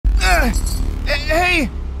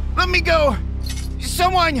Let me go!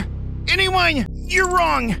 Someone! Anyone! You're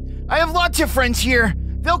wrong! I have lots of friends here.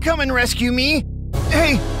 They'll come and rescue me.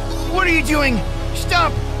 Hey, what are you doing?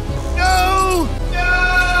 Stop! No! No!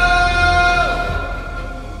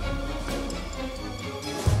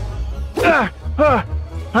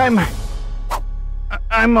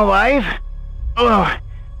 I'm alive? Oh,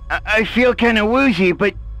 I feel kind of woozy,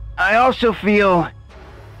 but I also feel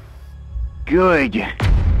good.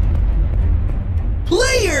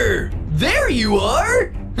 Player! There you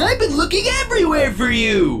are! I've been looking everywhere for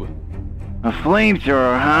you! A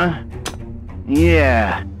flamethrower, huh?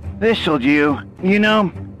 Yeah, this'll do. You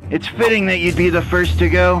know, it's fitting that you'd be the first to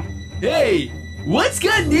go. Hey, what's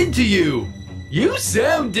gotten into you? You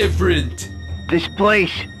sound different. This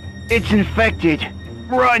place, it's infected.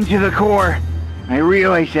 Rotten to the core. I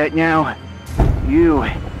realize that now.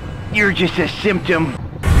 You're just a symptom.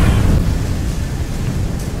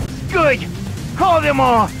 Good! Call them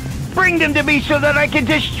all! Bring them to me so that I can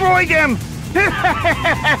destroy them!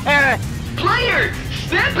 Player,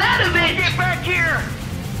 step out of it! Get back here!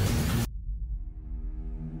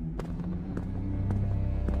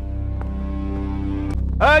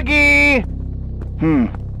 Huggy!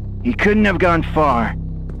 He couldn't have gone far.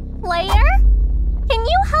 Player? Can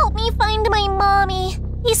you help me find my mommy?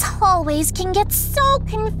 These hallways can get so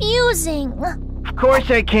confusing. Of course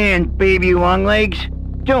I can, baby longlegs.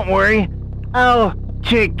 Don't worry. I'll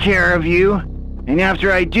take care of you. And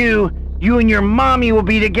after I do, you and your mommy will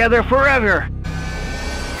be together forever.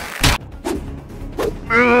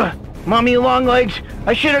 Ugh, Mommy Longlegs,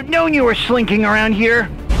 I should have known you were slinking around here.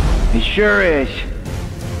 It sure is.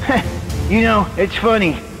 You know, it's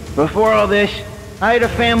funny. Before all this, I had a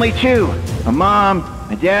family too. A mom,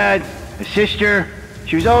 a dad, a sister.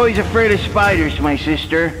 She was always afraid of spiders, my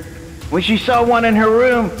sister. When she saw one in her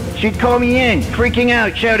room, she'd call me in, freaking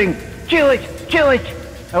out, shouting, "Kill it! Kill it!"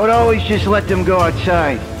 I would always just let them go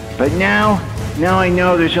outside. But now I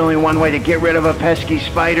know there's only one way to get rid of a pesky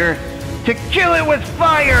spider. To kill it with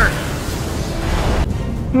fire!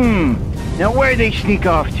 Now where'd they sneak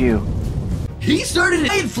off to? He started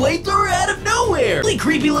a flamethrower out of nowhere! Really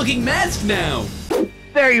creepy looking mask now!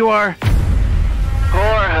 There you are.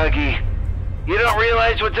 Poor Huggy. You don't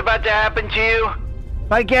realize what's about to happen to you?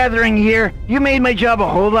 By gathering here, you made my job a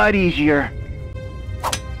whole lot easier.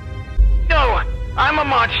 No, I'm a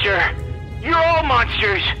monster. You're all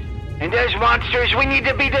monsters. And as monsters, we need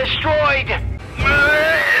to be destroyed.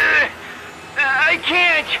 I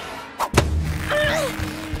can't.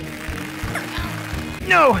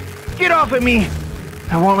 No, get off of me.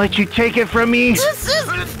 I won't let you take it from me. This is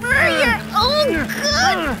for your own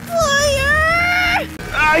good, Player!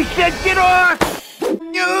 I said get off!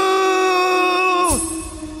 No!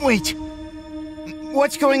 Wait,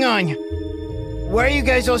 what's going on? Why are you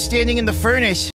guys all standing in the furnace?